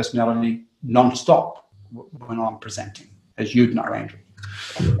use my personality non-stop when I'm presenting, as you'd know, Andrew.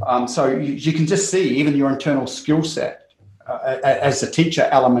 So you can just see even your internal skill set as a teacher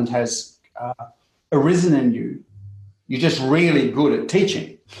element has arisen in you. You're just really good at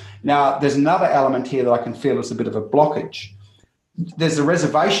teaching. Now, there's another element here that I can feel is a bit of a blockage. There's a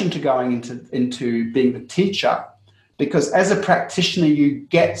reservation to going into being the teacher, because as a practitioner, you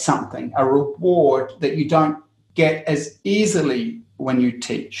get something, a reward that you don't get as easily when you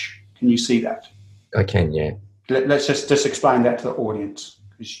teach. Can you see that? I can, yeah. Let's just explain that to the audience.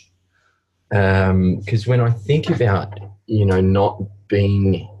 Because when I think about, not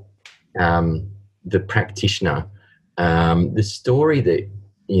being the practitioner, the story that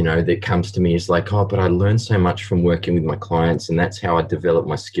comes to me is like, oh, but I learned so much from working with my clients, and that's how I develop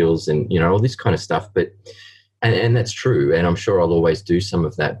my skills and, all this kind of stuff. But, and that's true. And I'm sure I'll always do some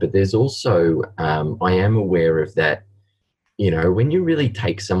of that. But there's also, I am aware of that, when you really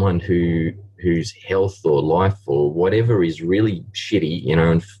take someone whose health or life or whatever is really shitty,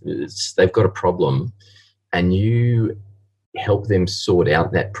 and they've got a problem, and you help them sort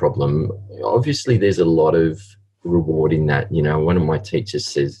out that problem, obviously there's a lot of reward in that. One of my teachers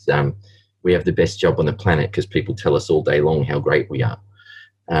says we have the best job on the planet because people tell us all day long how great we are.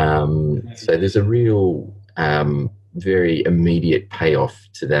 So there's a real very immediate payoff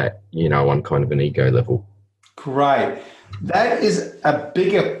to that, on kind of an ego level. Great. That is a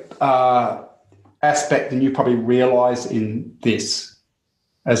bigger aspect than you probably realize in this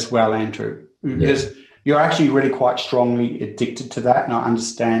as well, Andrew, because you're actually really quite strongly addicted to that, and I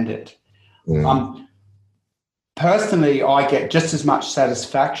understand it. Personally, I get just as much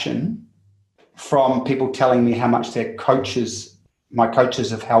satisfaction from people telling me how much my coaches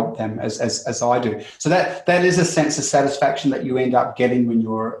have helped them as I do. So that is a sense of satisfaction that you end up getting when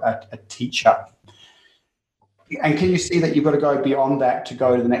you're a teacher. And can you see that you've got to go beyond that to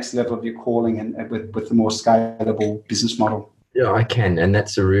go to the next level of your calling and with the more scalable business model? Yeah, I can. And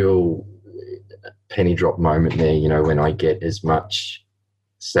that's a real penny drop moment there, when I get as much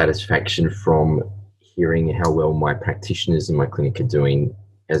satisfaction from hearing how well my practitioners in my clinic are doing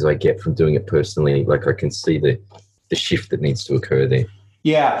as I get from doing it personally. Like, I can see the shift that needs to occur there.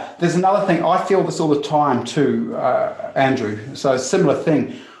 Yeah. There's another thing. I feel this all the time too, Andrew. So a similar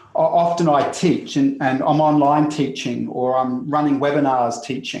thing. Often I teach and I'm online teaching, or I'm running webinars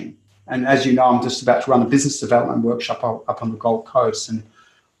teaching. And as you know, I'm just about to run a business development workshop up on the Gold Coast. And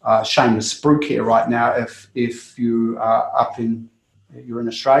shameless spruik here right now. If you are you're in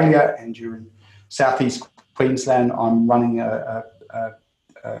Australia and you're in Southeast Queensland, I'm running a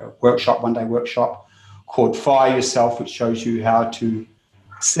workshop, one-day workshop called Fire Yourself, which shows you how to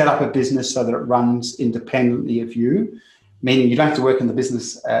set up a business so that it runs independently of you. Meaning you don't have to work in the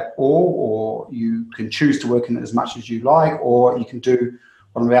business at all, or you can choose to work in it as much as you like, or you can do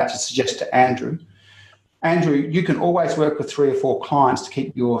what I'm about to suggest to Andrew. Andrew, you can always work with 3 or 4 clients to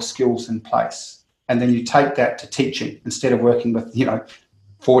keep your skills in place. And then you take that to teaching instead of working with,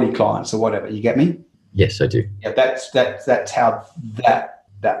 40 clients or whatever. You get me? Yes, I do. Yeah, that's how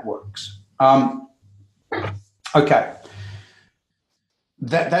that works. Okay.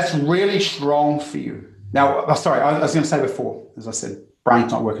 That's really strong for you. Now, sorry, I was going to say before, as I said,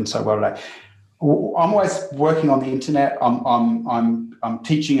 brain's not working so well today. I'm always working on the internet. I'm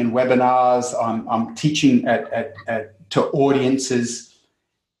teaching in webinars. I'm teaching to audiences,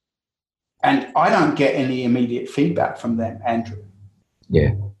 and I don't get any immediate feedback from them, Andrew.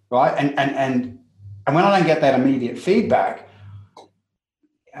 Yeah. Right. And when I don't get that immediate feedback,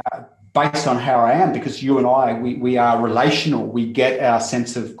 based on how I am, because you and I, we are relational. We get our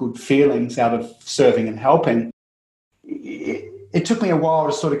sense of good feelings out of serving and helping. It took me a while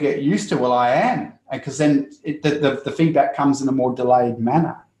to sort of get used to, well, I am because then the feedback comes in a more delayed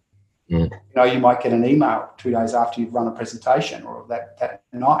manner. Mm. You know, you might get an email 2 days after you've run a presentation, or that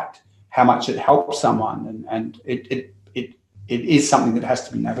night, how much it helped someone, and it is something that has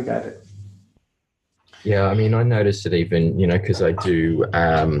to be navigated. Yeah, I mean, I noticed it even, you know, because I do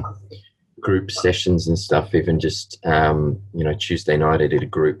group sessions and stuff, even just, you know, Tuesday night I did a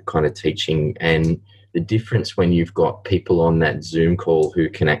group kind of teaching, and the difference when you've got people on that Zoom call who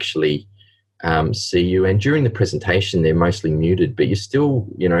can actually see you, and during the presentation they're mostly muted, but you're still,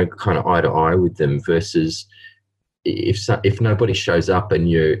 you know, kind of eye to eye with them, versus if nobody shows up and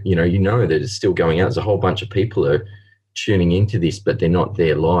you know that it's still going out, there's a whole bunch of people are tuning into this, but they're not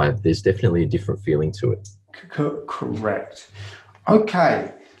there live. There's definitely a different feeling to it. Correct.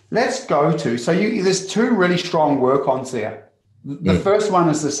 Okay, let's go to, so there's two really strong work-ons there. The first one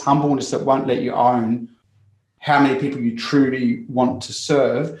is this humbleness that won't let you own how many people you truly want to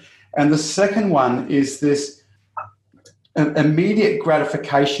serve. And the second one is this immediate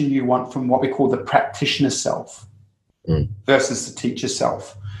gratification you want from what we call the practitioner self versus the teacher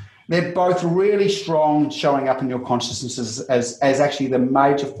self. They're both really strong, showing up in your consciousness as actually the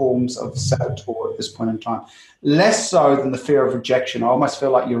major forms of saboteur at this point in time. Less so than the fear of rejection. I almost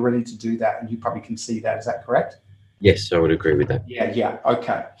feel like you're ready to do that, and you probably can see that. Is that correct? Yes, I would agree with that. Yeah.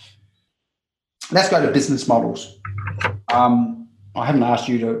 Okay. Let's go to business models. I haven't asked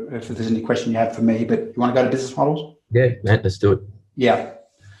you if there's any question you have for me, but you want to go to business models? Yeah, Matt, let's do it. Yeah.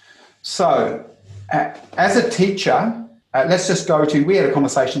 So as a teacher, let's just go to, we had a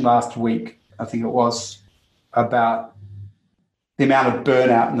conversation last week, I think it was, about the amount of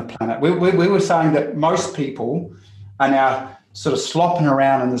burnout in the planet. We were saying that most people are now sort of slopping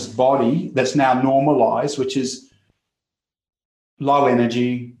around in this body that's now normalized, which is low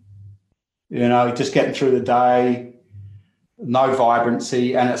energy, you know, just getting through the day, no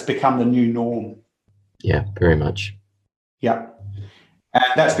vibrancy, and it's become the new norm. Yeah, very much. Yeah. And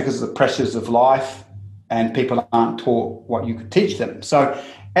that's because of the pressures of life, and people aren't taught what you could teach them. So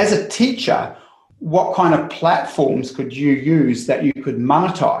as a teacher, what kind of platforms could you use that you could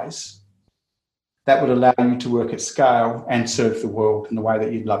monetize that would allow you to work at scale and serve the world in the way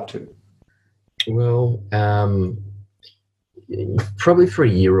that you'd love to? Well, probably for a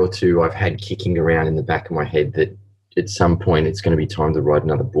year or two, I've had kicking around in the back of my head that at some point it's going to be time to write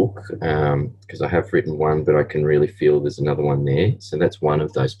another book, because I have written one, but I can really feel there's another one there. So that's one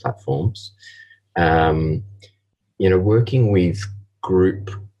of those platforms. You know, working with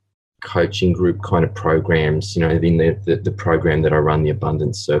group coaching, group kind of programs, you know, in the program that I run, the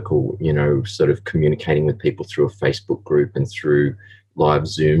Abundance Circle, you know, sort of communicating with people through a Facebook group and through live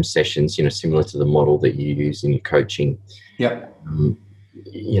Zoom sessions, you know, similar to the model that you use in your coaching. Yep.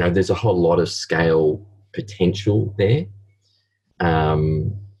 You know, there's a whole lot of scale potential there.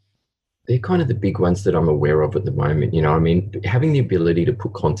 They're kind of the big ones that I'm aware of at the moment. You know, I mean, having the ability to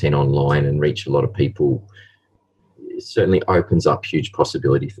put content online and reach a lot of people certainly opens up huge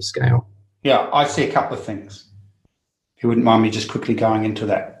possibility for scale. Yeah, I see a couple of things. If you wouldn't mind me just quickly going into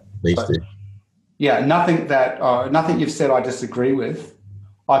that. Please do. Yeah, nothing you've said I disagree with.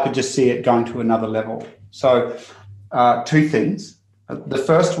 I could just see it going to another level. So two things. The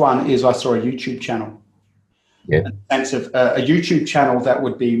first one is I saw a YouTube channel. Yeah. In the sense of a YouTube channel that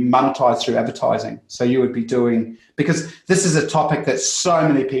would be monetized through advertising. So you would be doing, because this is a topic that so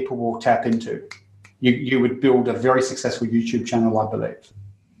many people will tap into. You would build a very successful YouTube channel, I believe.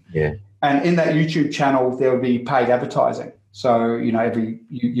 Yeah. And in that YouTube channel, there would be paid advertising. So, you know,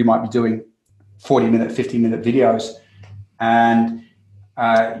 you might be doing 40-minute, 50-minute videos, and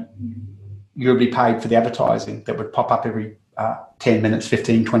you would be paid for the advertising that would pop up every 10 minutes,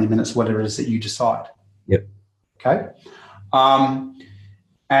 15, 20 minutes, whatever it is that you decide. Yep. Okay.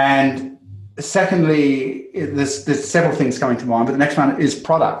 And secondly, there's several things coming to mind, but the next one is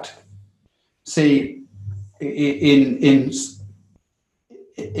product. See, in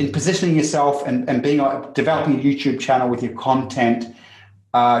positioning yourself and developing a YouTube channel with your content,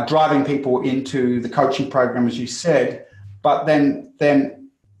 driving people into the coaching program, as you said, but then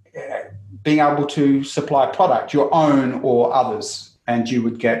being able to supply product, your own or others, and you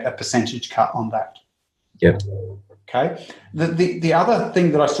would get a percentage cut on that. Yep. Okay. The other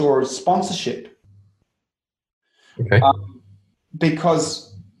thing that I saw is sponsorship. Okay.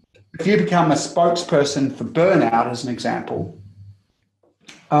 Because if you become a spokesperson for burnout, as an example,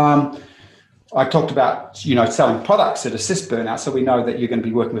 I talked about, you know, selling products that assist burnout. So we know that you're going to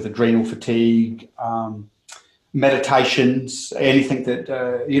be working with adrenal fatigue, meditations, anything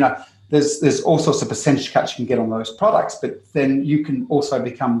that, you know, there's all sorts of percentage cuts you can get on those products, but then you can also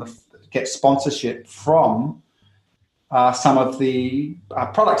get sponsorship from some of the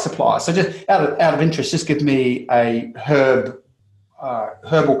product suppliers. So just out of interest, just give me a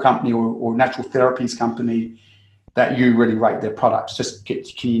herbal company or natural therapies company that you really rate their products.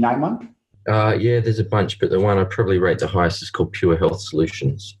 Can you name one? Yeah, there's a bunch, but the one I probably rate the highest is called Pure Health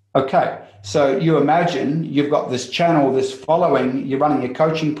Solutions. Okay, so you imagine you've got this channel, this following, you're running your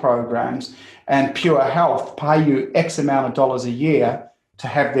coaching programs, and Pure Health pay you X amount of dollars a year to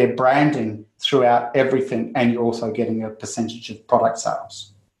have their branding throughout everything, and you're also getting a percentage of product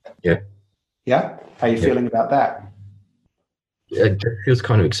sales. Yeah. Yeah? How are you feeling about that? It feels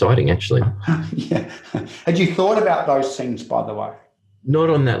kind of exciting, actually. Yeah. Had you thought about those things, by the way? Not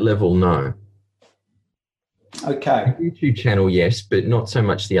on that level, no. Okay. The YouTube channel, yes, but not so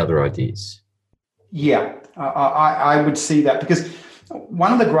much the other ideas. Yeah, I would see that, because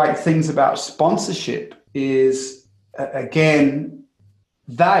one of the great things about sponsorship is, again,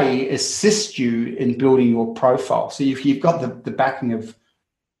 they assist you in building your profile. So if you've got the backing of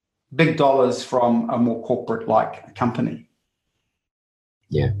big dollars from a more corporate-like company.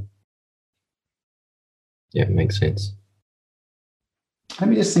 Yeah. Yeah, it makes sense. Let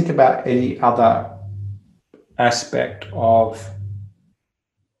me just think about any other aspect of...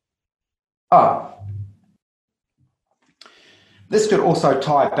 this could also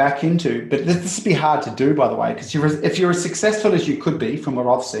tie back into, but this would be hard to do, by the way, because if you're as successful as you could be, from what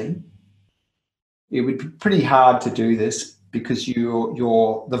I've seen, it would be pretty hard to do this, because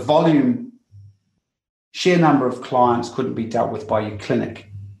the volume, sheer number of clients couldn't be dealt with by your clinic.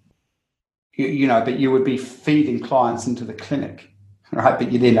 But you would be feeding clients into the clinic, right?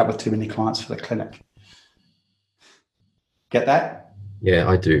 But you'd end up with too many clients for the clinic. Get that? Yeah,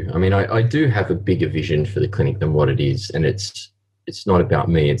 I do. I mean, I do have a bigger vision for the clinic than what it is, and it's not about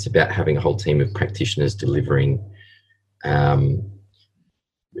me. It's about having a whole team of practitioners delivering,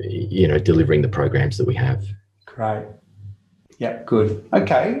 delivering the programs that we have. Great. Yeah, good.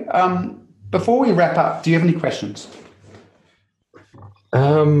 Okay. Before we wrap up, do you have any questions?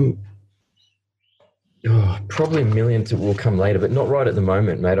 Probably a million will come later, but not right at the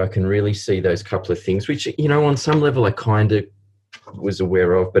moment, mate. I can really see those couple of things, which, on some level I kind of was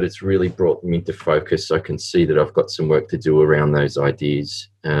aware of, but it's really brought them into focus. So I can see that I've got some work to do around those ideas.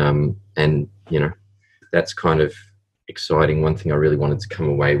 And, that's kind of exciting. One thing I really wanted to come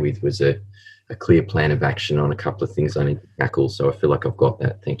away with was a clear plan of action on a couple of things I need to tackle. So I feel like I've got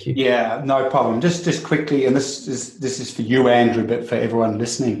that. Thank you. Yeah, no problem. Just quickly, and this is for you, Andrew, but for everyone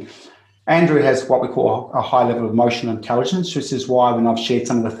listening. Andrew has what we call a high level of emotional intelligence. This is why when I've shared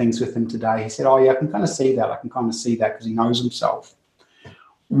some of the things with him today, he said, oh yeah, I can kind of see that. I can kind of see that, because he knows himself.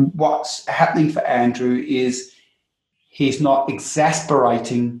 What's happening for Andrew is he's not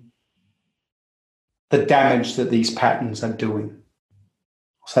exasperating the damage that these patterns are doing.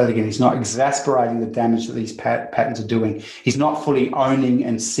 I'll say that again. He's not exasperating the damage that these patterns are doing. He's not fully owning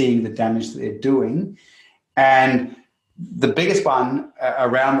and seeing the damage that they're doing. And the biggest one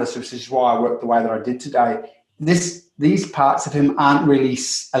around this, which is why I worked the way that I did today, these parts of him aren't really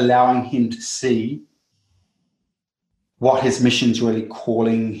allowing him to see what his mission's really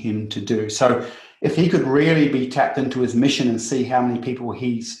calling him to do. So if he could really be tapped into his mission and see how many people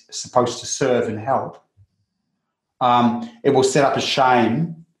he's supposed to serve and help, it will set up a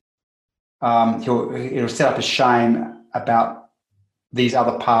shame. It'll set up a shame about these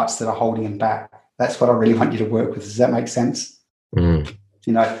other parts that are holding him back. That's what I really want you to work with. Does that make sense? Mm.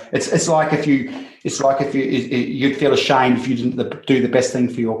 It's like if you'd feel ashamed if you didn't do the best thing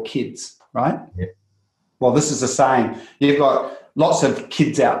for your kids, right? Yeah. Well, this is the same. You've got lots of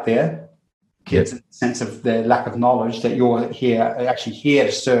kids out there, kids in the sense of their lack of knowledge, that you're actually here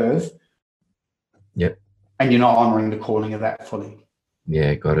to serve. Yep. And you're not honouring the calling of that fully.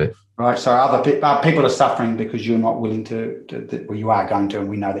 Yeah, got it. Right. So other people are suffering because you're not willing to, well, you are going to, and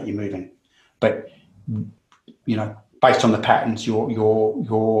we know that you're moving. But, based on the patterns, you're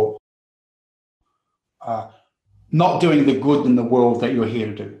not doing the good in the world that you're here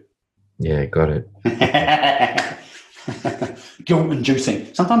to do. Yeah, got it.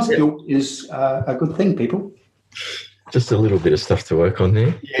 Guilt-inducing. Sometimes guilt is a good thing, people. Just a little bit of stuff to work on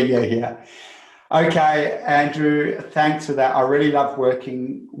there. Yeah. Okay, Andrew, thanks for that. I really love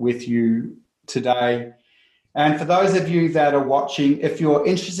working with you today. And for those of you that are watching, if you're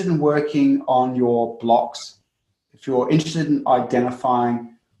interested in working on your blocks, if you're interested in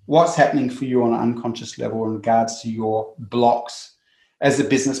identifying what's happening for you on an unconscious level in regards to your blocks as a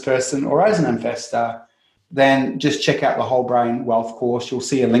business person or as an investor, then just check out the Whole Brain Wealth course. You'll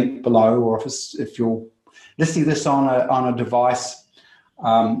see a link below, or if you're listening to this on a device,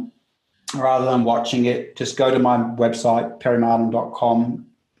 rather than watching it, just go to my website, perrymartin.com,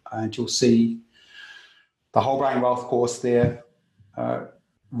 and you'll see the Whole Brain Wealth course there.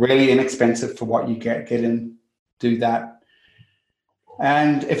 Really inexpensive for what you get in. Do that.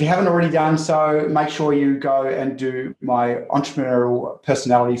 And if you haven't already done so, make sure you go and do my entrepreneurial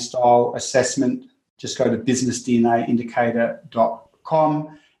personality style assessment. Just go to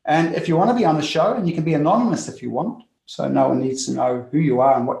businessdnaindicator.com. And if you want to be on the show, and you can be anonymous if you want, so no one needs to know who you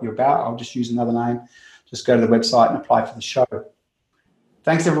are and what you're about, I'll just use another name. Just go to the website and apply for the show.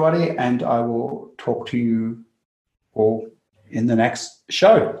 Thanks, everybody, and I will talk to you all in the next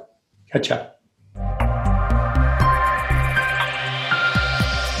show. Catch ya.